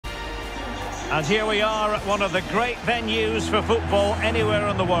And here we are at one of the great venues for football anywhere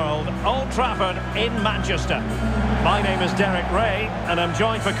in the world, Old Trafford in Manchester. My name is Derek Ray, and I'm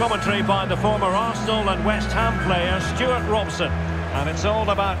joined for commentary by the former Arsenal and West Ham player Stuart Robson. And it's all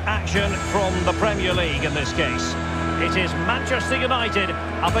about action from the Premier League in this case. It is Manchester United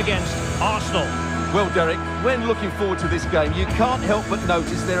up against Arsenal. Well, Derek, when looking forward to this game, you can't help but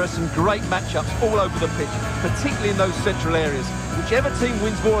notice there are some great matchups all over the pitch, particularly in those central areas. Whichever team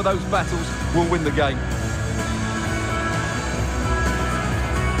wins more of those battles will win the game.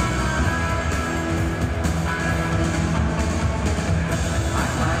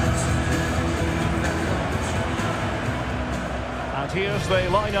 And here's the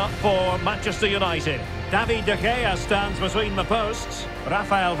lineup for Manchester United. David De Gea stands between the posts.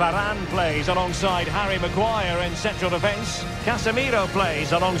 Rafael Varane plays alongside Harry Maguire in central defence. Casemiro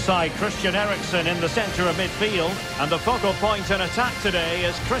plays alongside Christian Eriksen in the centre of midfield. And the focal point in attack today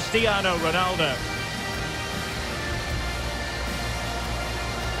is Cristiano Ronaldo.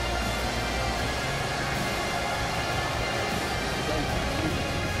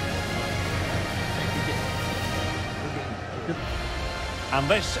 And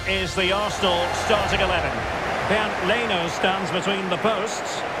this is the Arsenal starting 11. Bernd Leno stands between the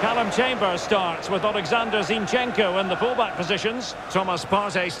posts. Callum Chambers starts with Alexander Zinchenko in the fullback positions. Thomas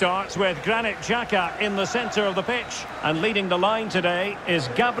Partey starts with Granit Xhaka in the centre of the pitch. And leading the line today is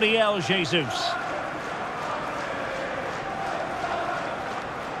Gabriel Jesus.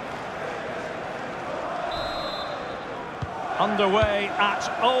 Underway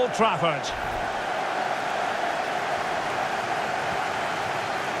at Old Trafford.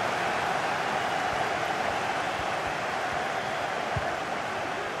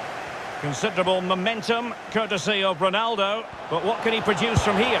 Considerable momentum, courtesy of Ronaldo. But what can he produce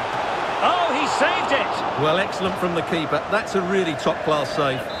from here? Oh, he saved it! Well, excellent from the keeper. That's a really top-class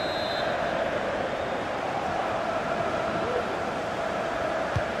save.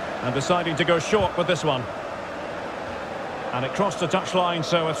 And deciding to go short with this one. And it crossed the touchline,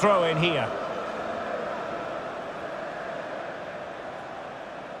 so a throw in here.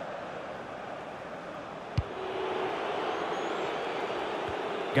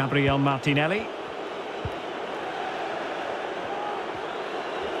 Gabriel Martinelli.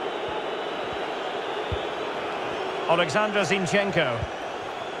 Alexander Zinchenko.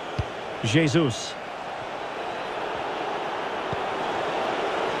 Jesus.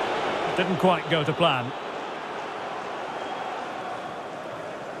 Didn't quite go to plan.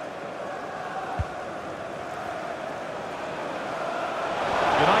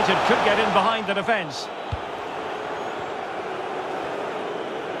 United could get in behind the defence.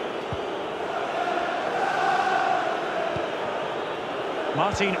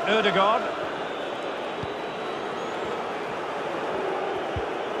 Martin Ødegaard.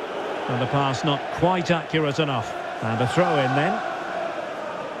 And the pass not quite accurate enough. And a throw in then.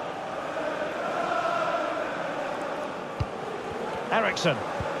 Eriksen.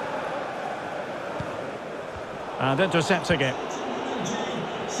 And intercepting it.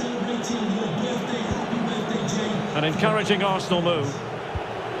 An encouraging Arsenal move.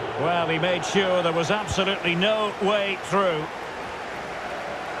 Well, he made sure there was absolutely no way through.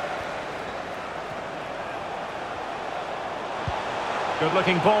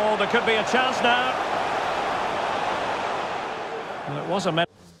 Good-looking ball. There could be a chance now. Well, it was a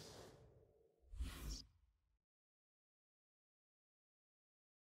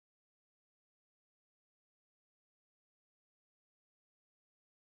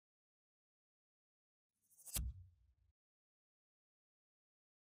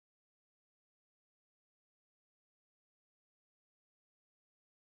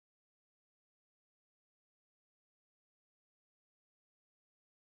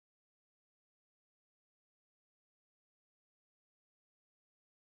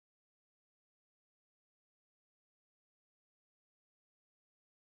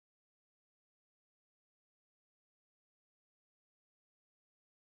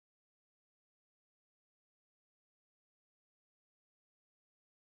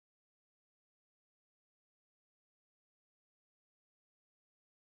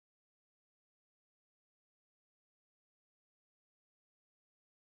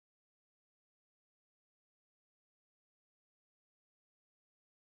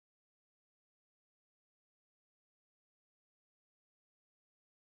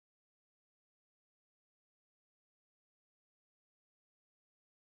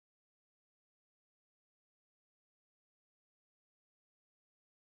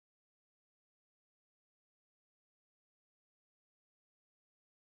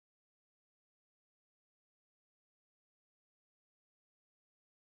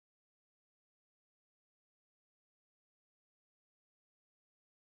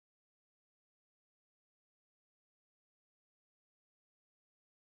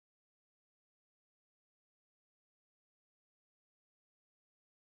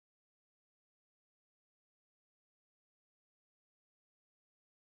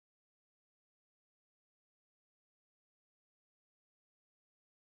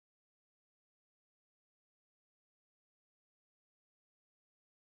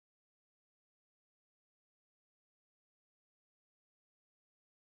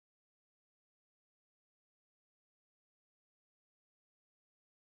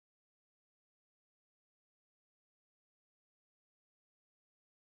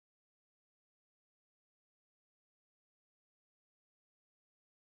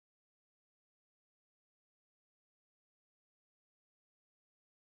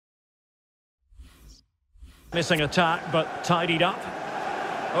Missing attack, but tidied up.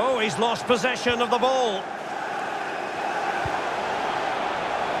 Oh, he's lost possession of the ball.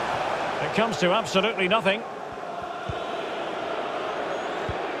 It comes to absolutely nothing.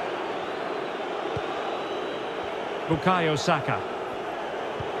 Bukayo Saka.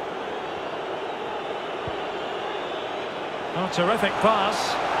 Oh, terrific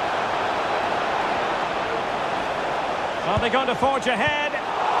pass. Are they going to forge ahead?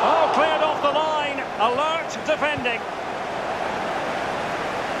 Oh, cleared off the line. Alert defending.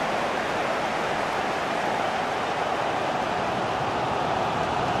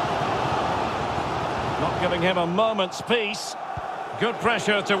 Not giving him a moment's peace. Good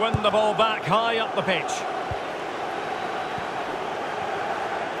pressure to win the ball back high up the pitch.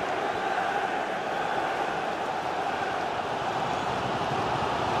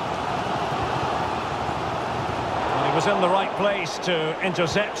 He was in the right place to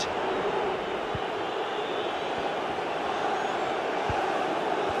intercept.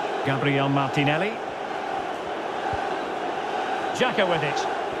 Gabriel Martinelli. Xhaka with it.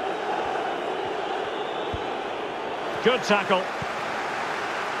 Good tackle.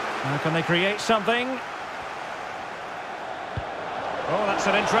 Now can they create something? Oh, that's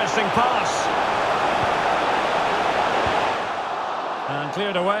an interesting pass. And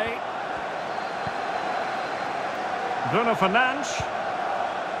cleared away. Bruno Fernandes.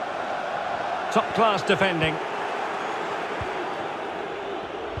 Top-class defending.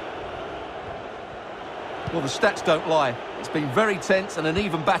 Well, the stats don't lie. It's been very tense and an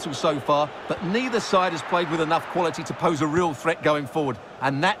even battle so far, but neither side has played with enough quality to pose a real threat going forward,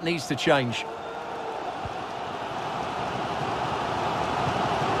 and that needs to change.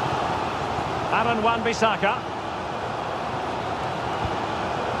 Aaron Wan-Bissaka.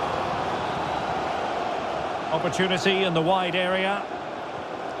 Opportunity in the wide area.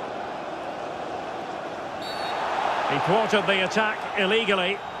 He thwarted the attack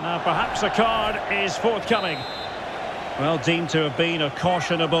illegally. Now perhaps a card is forthcoming. Well, deemed to have been a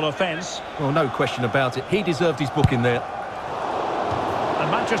cautionable offence. Well, no question about it. He deserved his booking there. And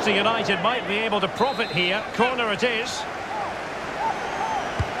Manchester United might be able to profit here. Corner it is.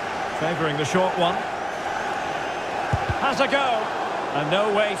 Favouring the short one. Has a go. And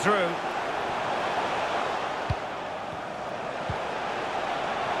no way through.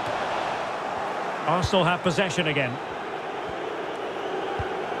 Arsenal have possession again.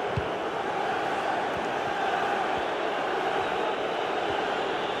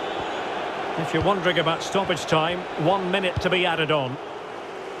 If you're wondering about stoppage time, 1 minute to be added on.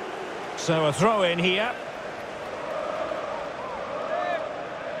 So a throw in here.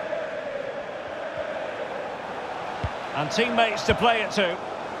 And teammates to play it to.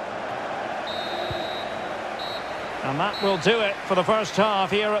 And that will do it for the first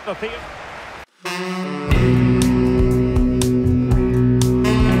half here at the theatre.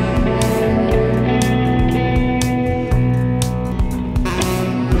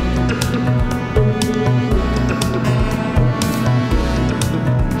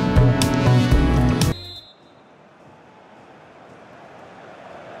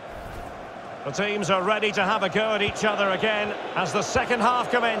 The teams are ready to have a go at each other again as the second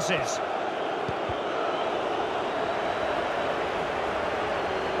half commences.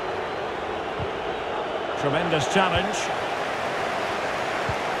 Tremendous challenge.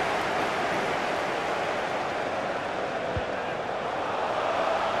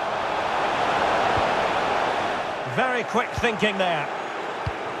 Very quick thinking there.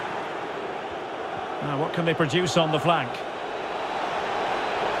 Now what can they produce on the flank?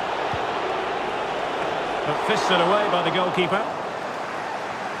 But fisted away by the goalkeeper.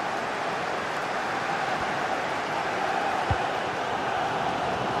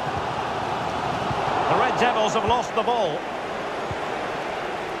 The Red Devils have lost the ball.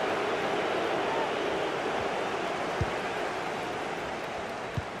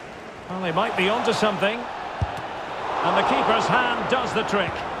 Well, they might be onto something. And the keeper's hand does the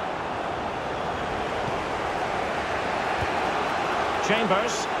trick.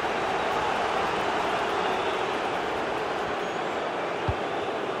 Chambers.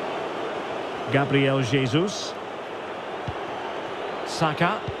 Gabriel Jesus.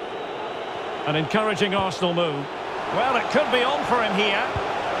 Saka. An encouraging Arsenal move. Well, it could be on for him here.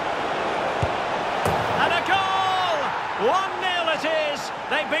 And a goal! 1-0 it is.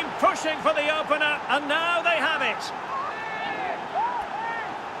 They've been pushing for the opener, and now they have it.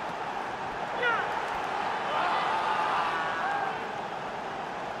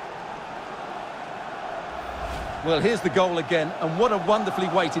 Well, here's the goal again, and what a wonderfully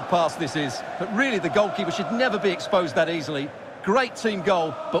weighted pass this is. But really, the goalkeeper should never be exposed that easily. Great team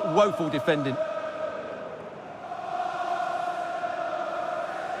goal, but woeful defending.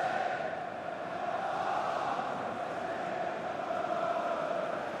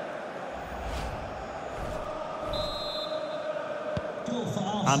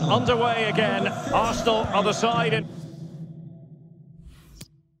 And underway again. Arsenal on the side. And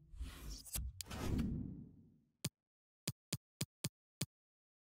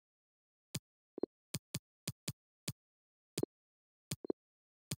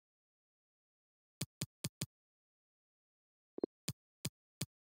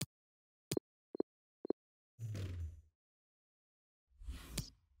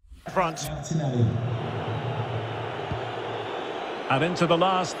front. And into the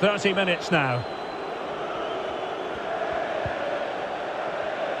last 30 minutes now.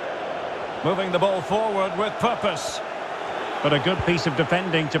 Moving the ball forward with purpose. But a good piece of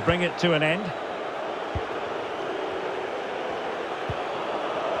defending to bring it to an end.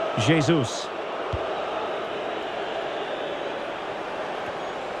 Jesus.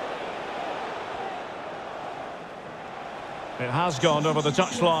 It has gone over the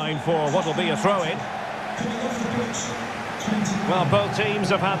touchline for what will be a throw-in. Well, both teams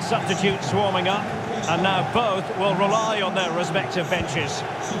have had substitutes warming up, and now both will rely on their respective benches.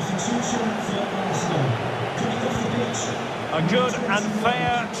 A good and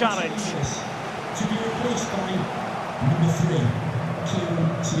fair challenge.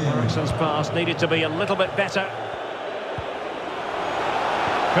 Eriksen's pass needed to be a little bit better.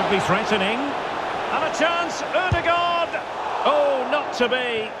 Could be threatening. And a chance, Ødegaard! Oh, not to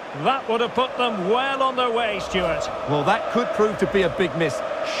be. That would have put them well on their way, Stuart. Well, that could prove to be a big miss.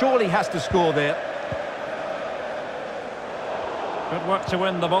 Surely has to score there. Good work to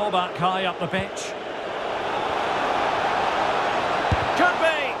win the ball back high up the pitch. Could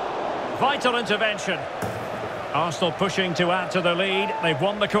be. Vital intervention. Arsenal pushing to add to the lead. They've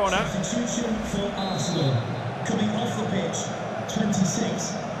won the corner. Substitution for Arsenal. Coming off the pitch,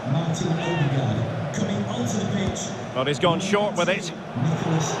 26, Martin Ødegaard. Coming onto the pitch. But he's gone short with it.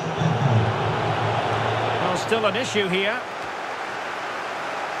 Well, still an issue here.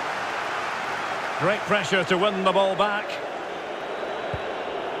 Great pressure to win the ball back.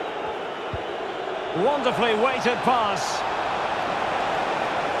 Wonderfully weighted pass.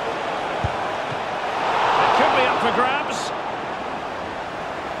 It could be up for grabs.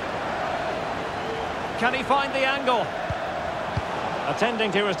 Can he find the angle?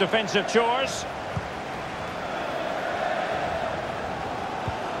 Attending to his defensive chores.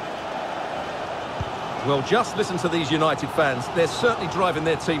 Well, just listen to these United fans. They're certainly driving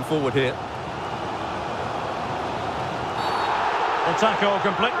their team forward here. The tackle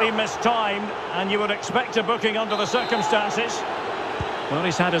completely mistimed, and you would expect a booking under the circumstances. Well,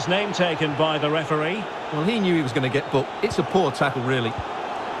 he's had his name taken by the referee. Well, he knew he was going to get booked. It's a poor tackle, really.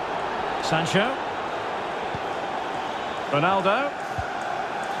 Sancho. Ronaldo.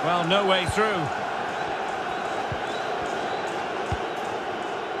 Well, no way through.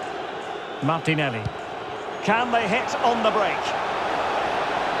 Martinelli. Can they hit on the break?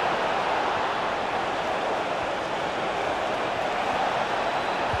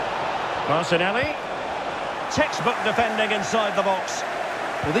 Martinelli. Textbook defending inside the box.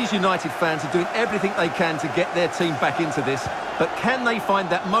 Well, these United fans are doing everything they can to get their team back into this. But can they find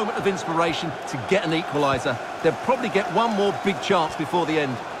that moment of inspiration to get an equaliser? They'll probably get one more big chance before the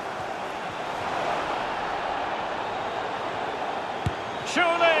end.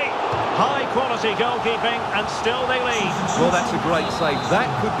 Surely! High-quality goalkeeping, and still they lead. Well, that's a great save. That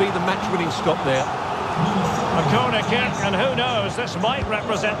could be the match-winning stop there. A corner kick, and who knows, this might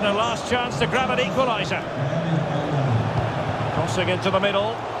represent their last chance to grab an equaliser. Crossing into the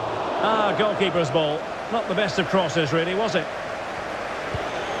middle. Goalkeeper's ball. Not the best of crosses, really, was it?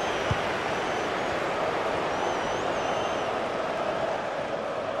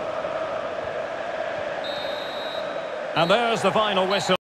 And there's the final whistle.